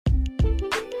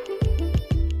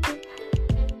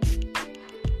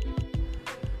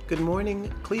Good morning,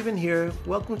 Cleveland here.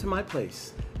 Welcome to my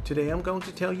place. Today I'm going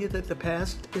to tell you that the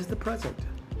past is the present.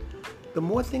 The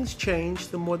more things change,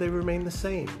 the more they remain the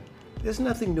same. There's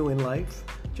nothing new in life,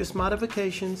 just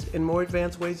modifications and more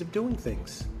advanced ways of doing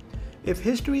things. If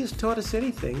history has taught us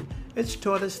anything, it's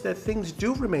taught us that things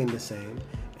do remain the same,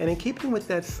 and in keeping with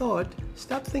that thought,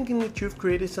 stop thinking that you've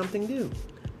created something new,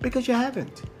 because you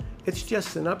haven't. It's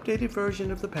just an updated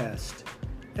version of the past.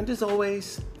 And as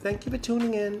always, thank you for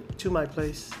tuning in to my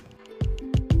place.